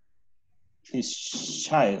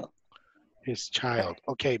child. His child.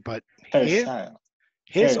 Okay, but Her his child.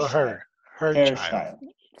 or her? Her Her child. child.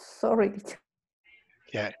 Sorry.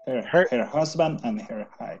 Yeah. Her husband and her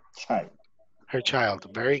child. Her child.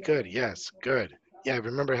 Very good. Yes, good. Yeah,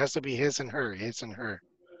 remember it has to be his and her. His and her.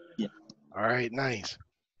 Yeah. All right, nice.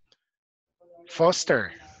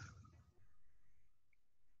 Foster.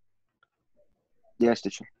 Yes,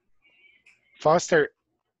 teacher. Foster,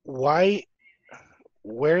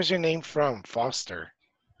 where's your name from, Foster?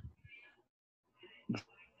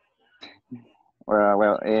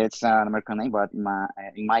 Well, it's an American name, but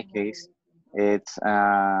in my case, it's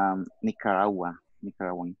Nicaraguan.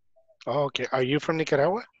 Oh, okay. Are you from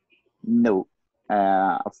Nicaragua? No,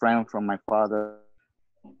 a friend from my father.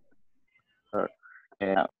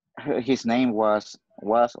 Uh, his name was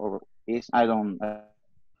or is I don't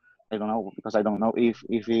know because I don't know if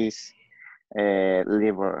he's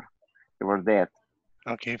live or dead.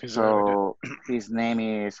 Okay, if he's So his name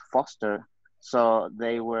is Foster. So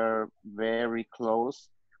they were very close,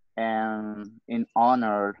 and in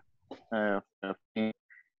honor of him,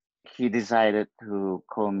 he decided to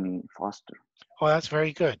call me Foster. Oh, that's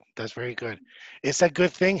very good. That's very good. It's a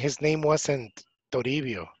good thing his name wasn't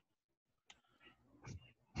Toribio.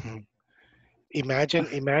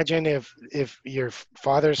 Imagine if your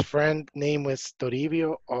father's friend name was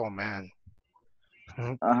Toribio. Oh man.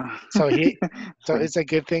 So so it's a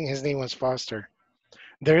good thing his name was Foster.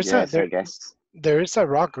 There's a Yes, I guess. there is a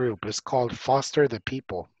rock group. It's called Foster the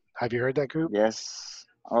People. Have you heard that group? Yes,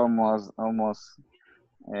 almost. All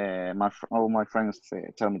my friends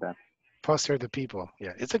tell me that. Foster the People.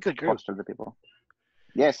 Yeah, it's a good group. Foster the People.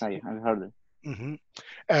 Yes, I heard it. Hmm.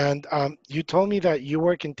 And you told me that you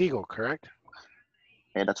work in Tigo, correct?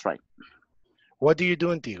 Yeah, that's right. What do you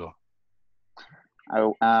do in Tigo?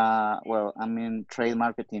 Well, I'm in trade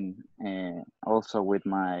marketing, also with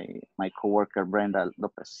my coworker Brenda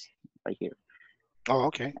Lopez right here. Oh,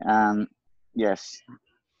 okay. Yes.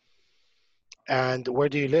 And where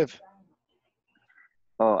do you live?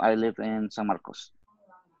 Oh, I live in San Marcos.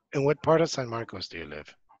 In what part of San Marcos do you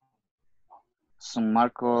live? San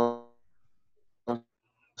Marcos,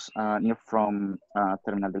 near from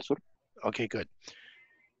Terminal del Sur. Okay, good.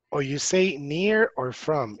 Or you say near or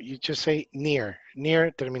from? You just say near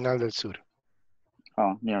Terminal del Sur.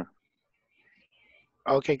 Oh, near.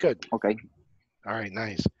 Okay, good. Okay. All right,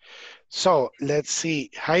 nice. So let's see,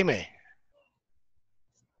 Jaime.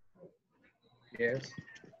 Yes.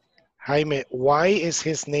 Jaime, why is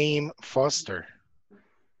his name Foster?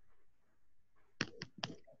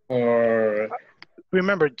 Or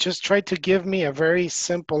Remember, just try to give me a very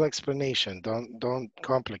simple explanation. Don't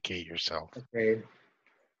complicate yourself. okay,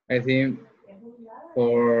 I think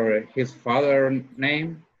for his father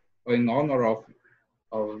name, or in honor of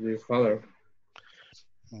his father,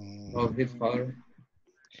 of his father.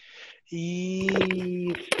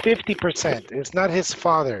 50%. It's not his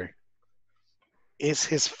father. It's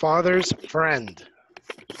his father's friend.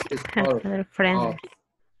 His father. Friend. Oh,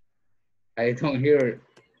 I don't hear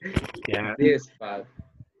Yeah. this, but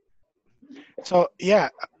So yeah,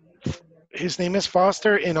 his name is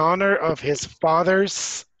Foster in honor of his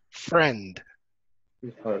father's friend.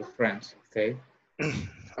 his father's friends. Okay.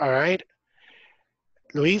 All right.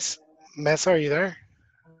 Luis, Mesa, are you there?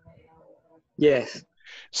 Yes,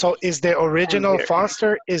 So is the I'm original here.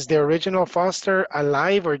 Foster,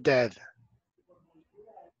 alive or dead?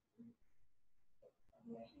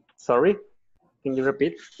 Sorry, can you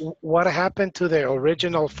repeat? What happened to the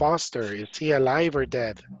original Foster? Is he alive or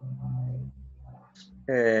dead?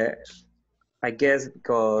 I guess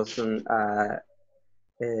because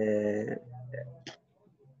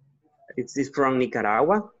it's from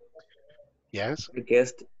Nicaragua. Yes. I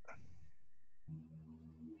guess.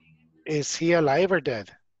 Is he alive or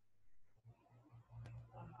dead?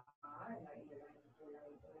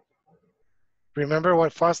 Remember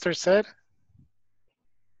what Foster said?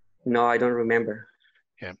 No, I don't remember.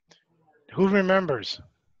 Yeah. Who remembers?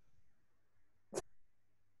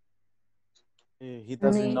 He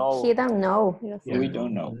doesn't know. He don't know. Yeah. We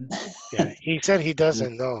don't know. Yeah. He said he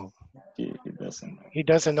doesn't know. He doesn't know. He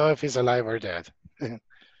doesn't know if he's alive or dead. All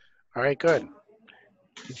right, good.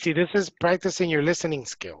 You see, this is practicing your listening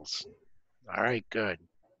skills. All right, good.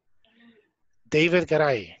 David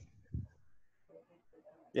Garay,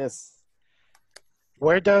 Yes.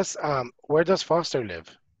 where does Foster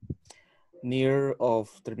live? Near of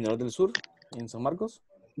Terminal del Sur in San Marcos.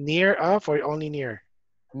 Near of or only near?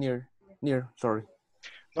 Near, sorry.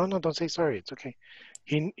 No, don't say sorry. It's okay.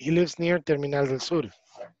 He lives near Terminal del Sur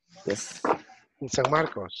Yes. in San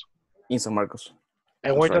Marcos. In San Marcos.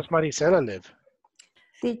 And That's where right. does Marisela live?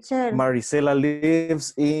 Teacher. Marisela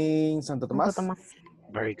lives in Santo Tomas.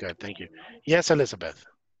 Very good, thank you. Yes, Elizabeth.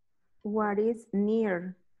 What is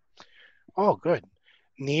near? Oh, good.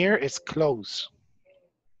 Near is close.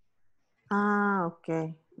 Ah,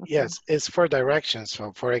 okay. Yes, it's for directions.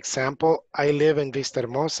 So, for example, I live in Vista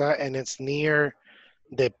Hermosa and it's near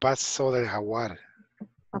the Paso del Jaguar.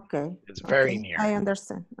 Okay. It's very near. I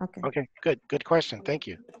understand. Okay. Okay, good. Good question. Thank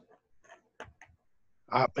you.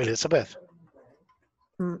 Elizabeth.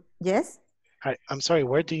 Yes? Hi, I'm sorry,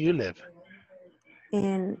 where do you live?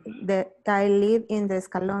 I live in the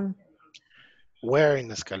Escalon. Where in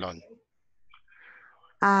Escalon?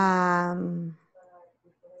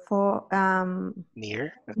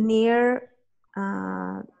 Near? Near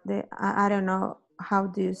I don't know, how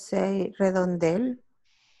do you say Redondel?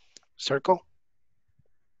 Circle?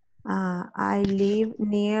 I live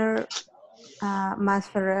near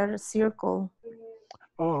Masferrer Circle.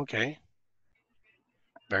 Oh, okay.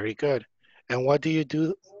 Very good. And what do you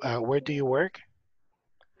do? Where do you work?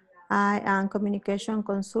 I am communication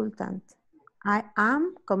consultant. I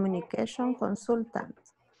am communication consultant.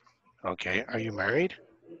 Okay. Are you married?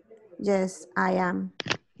 Yes, I am.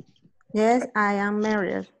 Yes, I am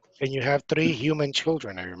married. And you have 3 human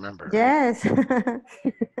children, I remember, right? Yes.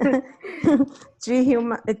 three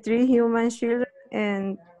human children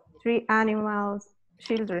and 3 animals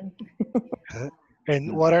children.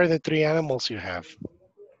 And what are the 3 animals you have?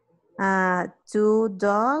 2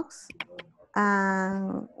 dogs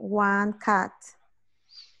and 1 cat.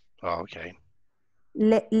 Oh, okay.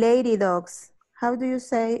 Lady dogs. How do you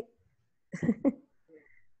say?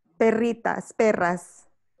 Perritas, perras.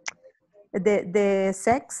 The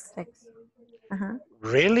sex?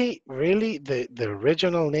 Really? Really? The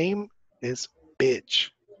original name is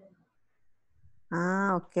bitch.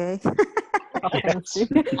 Ah, okay. Yes.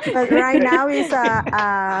 But right now it's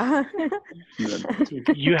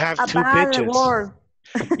You have a 2 bad bitches. word.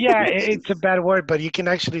 Yeah, it's a bad word, but you can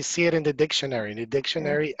actually see it in the dictionary. In the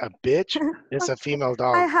dictionary, a bitch is a female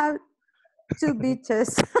dog. I have 2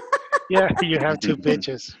 bitches. Yeah, you have 2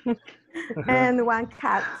 bitches. And 1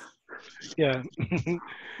 cat. Yeah.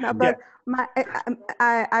 No, but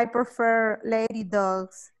I prefer lady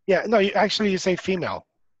dogs. Yeah, no, you say female.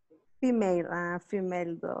 Female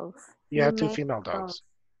dogs. You have 2 female dogs.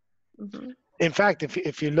 In fact,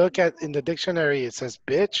 if you look at in the dictionary, it says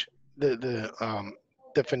bitch. The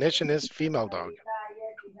definition is female dog.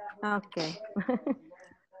 Okay.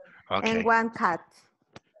 Okay. And 1 cat.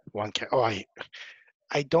 1 cat. Oh,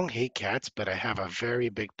 I don't hate cats, but I have a very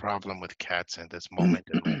big problem with cats at this moment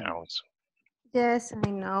in my house. Yes, I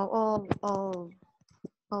know.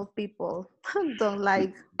 All people don't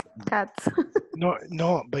like cats.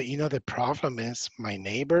 No, but you know the problem is my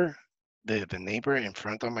neighbor, the neighbor in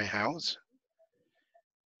front of my house,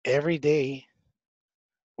 every day,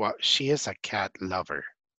 well, she is a cat lover,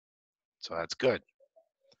 so that's good.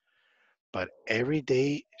 But every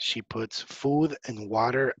day she puts food and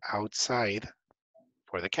water outside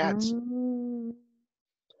for the cats. Mm.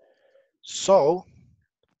 So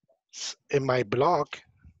in my block,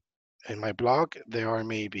 there are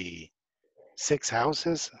maybe 6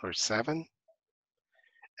 houses or 7,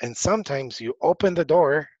 and sometimes you open the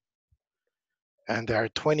door and there are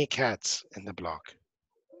 20 cats in the block.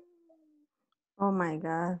 Oh my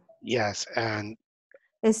God. Yes, and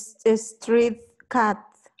It's a street cat.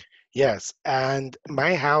 yes, and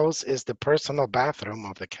my house is the personal bathroom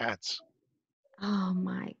of the cats. Oh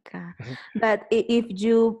my God. But if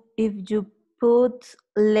you put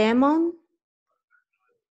lemon,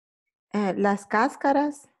 las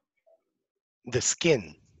cáscaras, The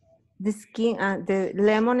skin. the skin, the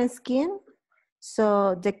lemon skin,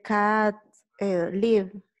 so the cat live.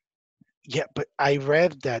 Yeah, but I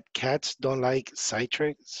read that cats don't like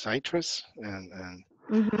citrus, and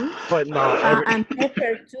Mm-hmm. but no, And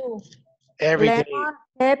pepper too. every day Lemon,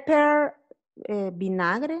 pepper,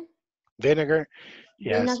 vinagre, vinegar.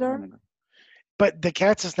 Yes, vinegar. but the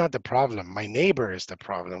cats is not the problem. My neighbor is the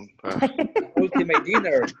problem. Ultimate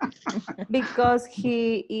dinner. Because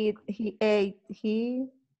She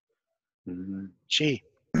she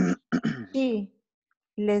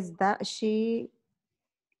she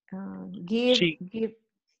give she give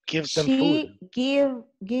gives them food. she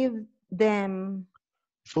give them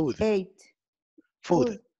Food. ate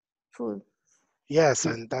Food. food. Yes,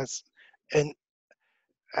 and that's and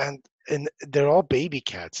and they're all baby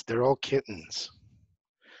cats. They're all kittens.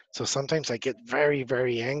 So sometimes I get very,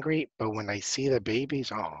 very angry, but when I see the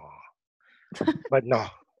babies, oh, but no,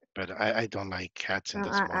 but I don't like cats in No,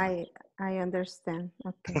 this moment. I understand.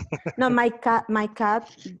 Okay. No, my cat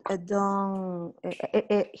don't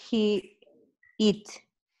he eat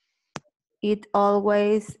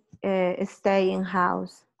always stay in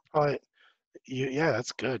house Oh, yeah,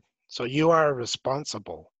 that's good. So you are a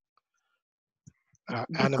responsible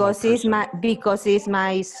animal person. because he's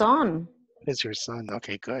my son. Is your son?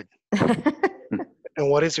 Okay, good. And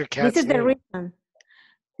what is your This cat's is the name? reason.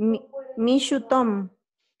 Mishu Tom.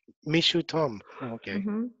 Mishu Tom. Okay.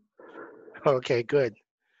 Mm-hmm. Okay, good.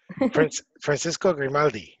 Francisco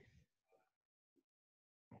Grimaldi.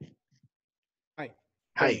 Hi.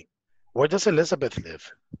 Hi. Where does Elizabeth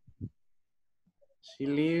live? She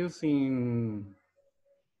lives in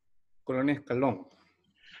Colonia Escalón.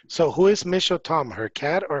 So who is Mishu Tom? Her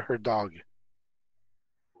cat or her dog?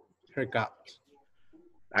 Her cat.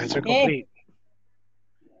 Answer complete.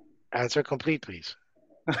 Answer complete, please.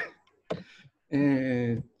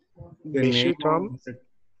 The Mishu name Tom? of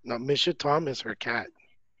No, Mishu Tom is her cat.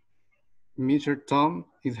 Mr. Tom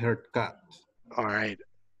is her cat. All right.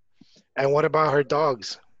 And what about her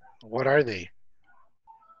dogs? What are they?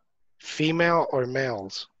 Female or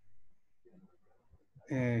males?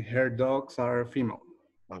 Her dogs are female.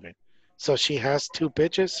 Okay. So she has 2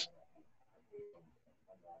 bitches?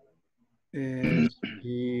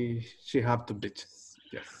 She have 2 bitches.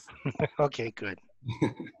 Yes. Okay, good.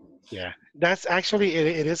 Yeah. That's actually,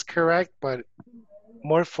 it is correct, but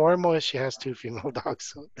more formal is she has 2 female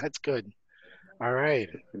dogs. So that's good. All right.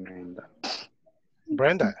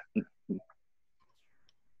 Brenda.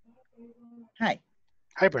 Hi.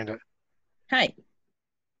 Hi, Brenda. Hi.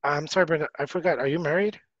 I'm sorry, Brenda. I forgot. Are you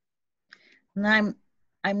married? No,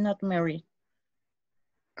 I'm not married.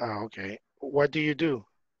 Oh, okay. What do you do?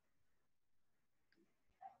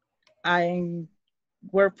 I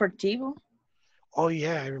work for Tivo. Oh,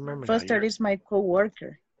 yeah, I remember now. Foster is my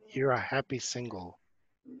co-worker. You're a happy single.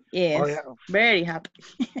 Yes, Oh, yeah. very happy.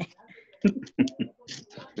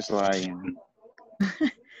 Just lying.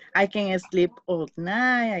 I can sleep all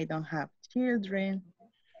night. I don't have children.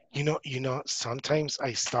 You know, sometimes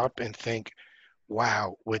I stop and think,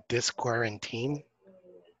 wow, with this quarantine,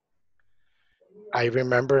 I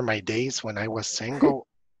remember my days when I was single.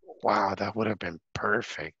 Wow, that would have been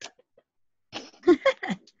perfect.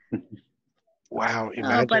 Wow, No,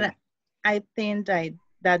 imagine. but I think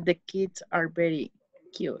that the kids are very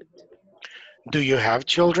cute. Do you have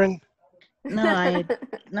children? No,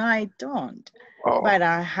 I don't. Oh. But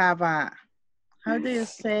I have a, how do you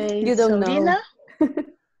say, You don't sobrina?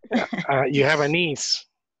 know. You have a niece.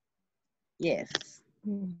 Yes.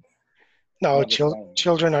 No, Not the same.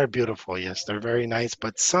 children are beautiful. Yes, they're very nice,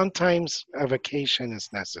 but sometimes a vacation is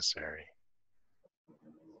necessary.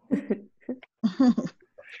 No,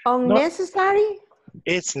 Unnecessary?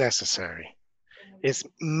 it's necessary. It's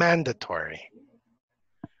mandatory.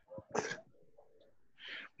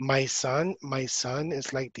 My son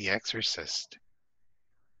is like the exorcist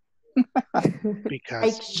Like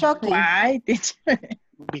because Shocky. Why, teacher? Like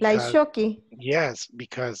because Shocky. yes,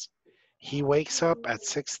 because he wakes up at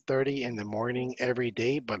 6:30 in the morning every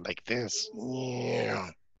day, but like this. Yeah.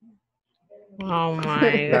 Oh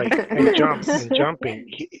my Like and jumping.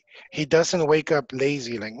 He doesn't wake up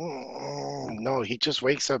lazy like no, he just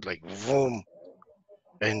wakes up like boom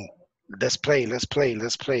and let's play at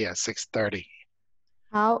 6:30.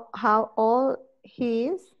 How old he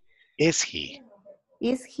is? Is he?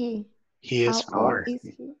 Is he? He is How old 4. is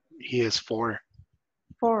he? He is 4.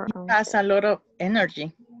 4. Has a lot of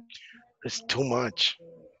energy. It's too much.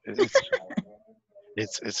 It's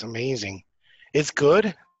it's amazing. It's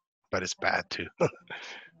good, but it's bad too.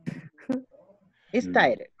 He's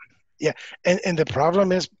tired. Yeah, and the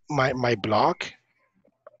problem is my block.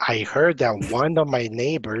 I heard that one of my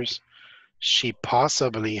neighbors, she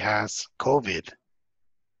possibly has COVID.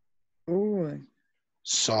 Ooh.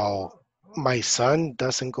 So my son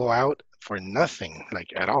doesn't go out for nothing, like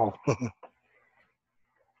at all.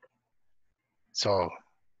 So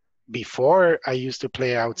before I used to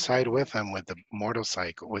play outside with him with the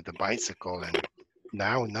motorcycle, with the bicycle, and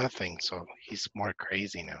now nothing. So he's more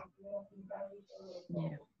crazy now.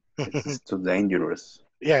 Yeah. It's too dangerous.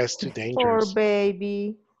 Yeah, it's too Poor dangerous.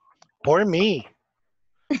 baby. Poor me.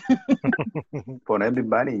 For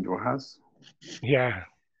everybody in your house. Yeah.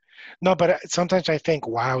 No, but sometimes I think,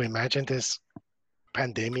 wow, imagine this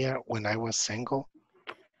pandemic when I was single.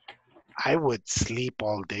 I would sleep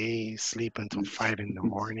all day, sleep until 5 in the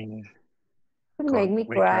morning. It made me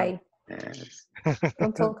Wake up. cry. Yes.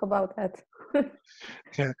 Don't talk about that.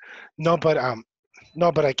 Yeah. No, but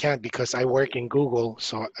I can't because I work in Google.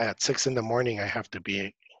 So at 6 in the morning, I have to be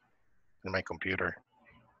in my computer.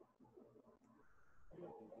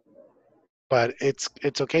 But it's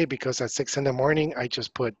okay because at 6 in the morning, I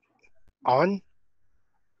just put on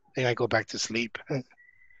and I go back to sleep.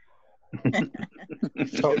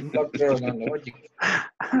 So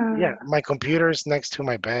yeah, my computer is next to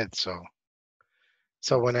my bed.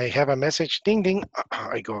 So when I have a message, ding ding,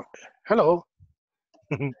 I go, hello.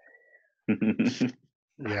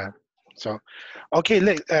 Yeah. So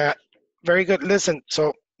okay, very good. Listen,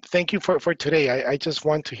 so thank you for today. I just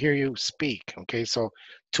want to hear you speak. Okay, so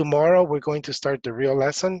tomorrow we're going to start the real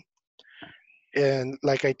lesson. And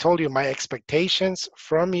like I told you, my expectations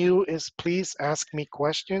from you is please ask me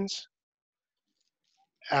questions.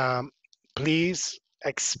 Please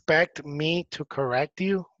expect me to correct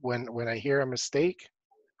you when I hear a mistake.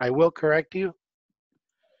 I will correct you.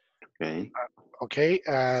 Okay. Okay,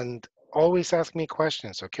 and always ask me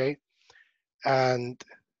questions. Okay, and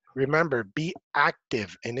remember, be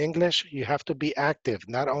active. In English, you have to be active,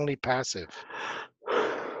 not only passive.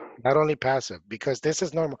 Not only passive, because this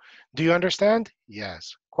is normal. Do you understand?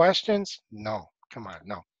 Yes. Questions? No. Come on,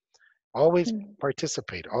 no. Always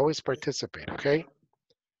participate. Always participate. Okay.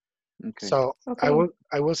 Okay. So Okay.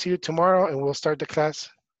 I will see you tomorrow, and we'll start the class,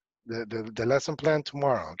 the lesson plan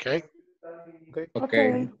tomorrow. Okay.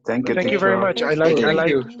 Okay. Thank you, Thank you very teacher. much. I Thank like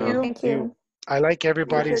you. Thank you. I like Thank you,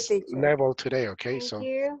 everybody's teacher. level today. Okay. Thank So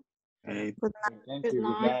you. Hey, Good Thank Good you. Good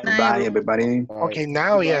night. night. goodbye, everybody. Bye. okay,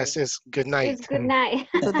 now yes, it's good night. It's good night.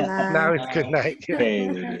 Good Now night. it's good night. Okay.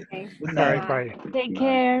 Okay. All right. Bye. Bye. Take Bye.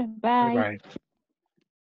 care. Bye. Bye. Bye.